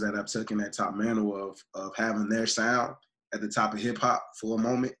artists that have taken that top mantle of having their sound at the top of hip hop for a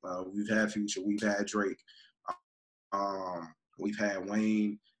moment. We've had Future, we've had Drake, we've had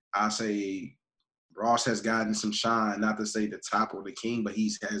Wayne. I say Ross has gotten some shine, not to say the top or the king, but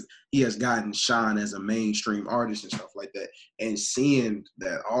he has gotten shine as a mainstream artist and stuff like that. And seeing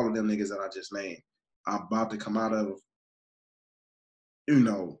that all of them niggas that I just named are about to come out of,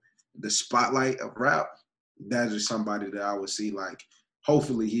 the spotlight of rap, that is somebody that I would see, like,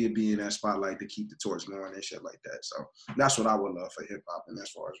 hopefully he'd be in that spotlight to keep the torch going and shit like that. So that's what I would love for hip hop and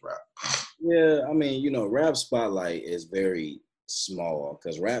as far as rap. Yeah, I mean, rap spotlight is very small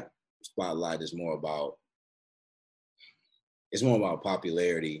because rap spotlight is more about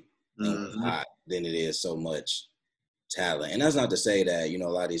popularity and what's hot than it is so much talent. And that's not to say that, a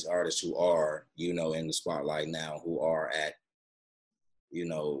lot of these artists who are, in the spotlight now, who are at,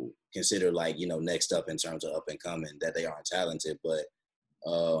 considered like, next up in terms of up and coming, that they aren't talented. But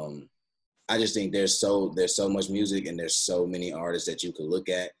I just think there's so much music and there's so many artists that you could look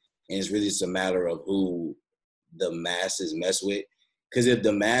at. And it's really just a matter of who the masses mess with. Because if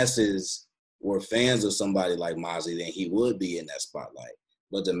the masses were fans of somebody like Mozzy, then he would be in that spotlight.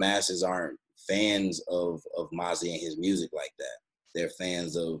 But the masses aren't fans of Mozzy and his music like that. They're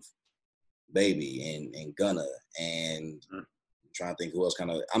fans of Baby and Gunna and I'm trying to think who else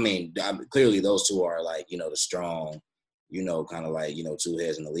kind of. I mean, clearly those two are like, the strong, kind of like, two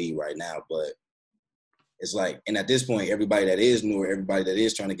heads in the lead right now. But it's like, and at this point, everybody that is new or everybody that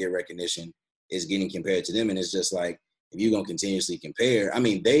is trying to get recognition is getting compared to them. And it's just like, if you're going to continuously compare, I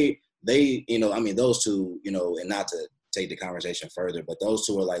mean, they, those two, and not to take the conversation further, but those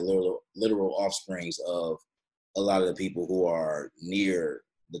two are like literal offsprings of a lot of the people who are near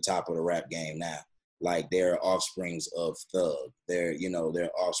the top of the rap game now. Like they're offsprings of Thug. They're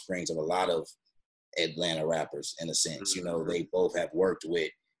offsprings of a lot of Atlanta rappers in a sense. They both have worked with,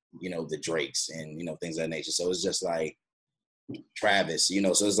 the Drakes and, things of that nature. So it's just like Travis, so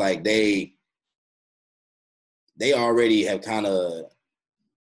it's like they already have kind of,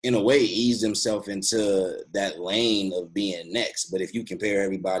 in a way, eased themselves into that lane of being next. But if you compare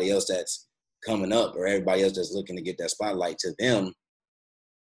everybody else that's coming up or everybody else that's looking to get that spotlight to them,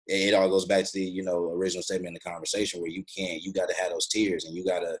 it all goes back to the, original statement in the conversation where you got to have those tiers and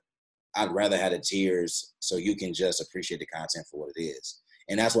I'd rather have the tiers so you can just appreciate the content for what it is.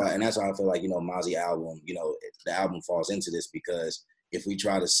 And that's why I feel like, Mozzy album, the album falls into this because if we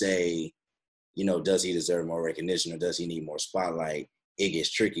try to say, does he deserve more recognition or does he need more spotlight, it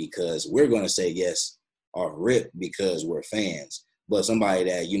gets tricky because we're going to say yes off rip because we're fans. But somebody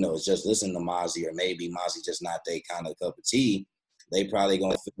that, is just listening to Mozzy or maybe Mozzy just not their kind of cup of tea, they probably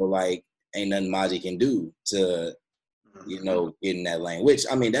going to feel like ain't nothing Mozzy can do to, get in that lane. Which,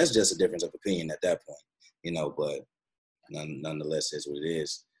 I mean, that's just a difference of opinion at that point, but nonetheless, it's what it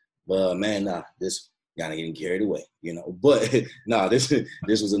is. But, man, this kind of getting carried away, But,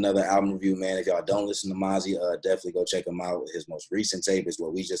 this was another album review, man. If y'all don't listen to Mozzy, definitely go check him out. His most recent tape is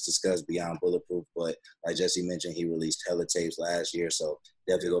what we just discussed, Beyond Bulletproof. But like Jesse mentioned, he released hella tapes last year. So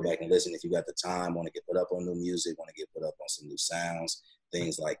definitely go back and listen if you got the time, want to get put up on new music, want to get put up on some new sounds,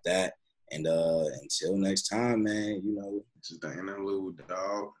 things like that. And until next time, man, Just ain't no little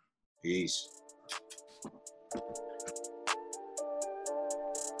dog. Peace.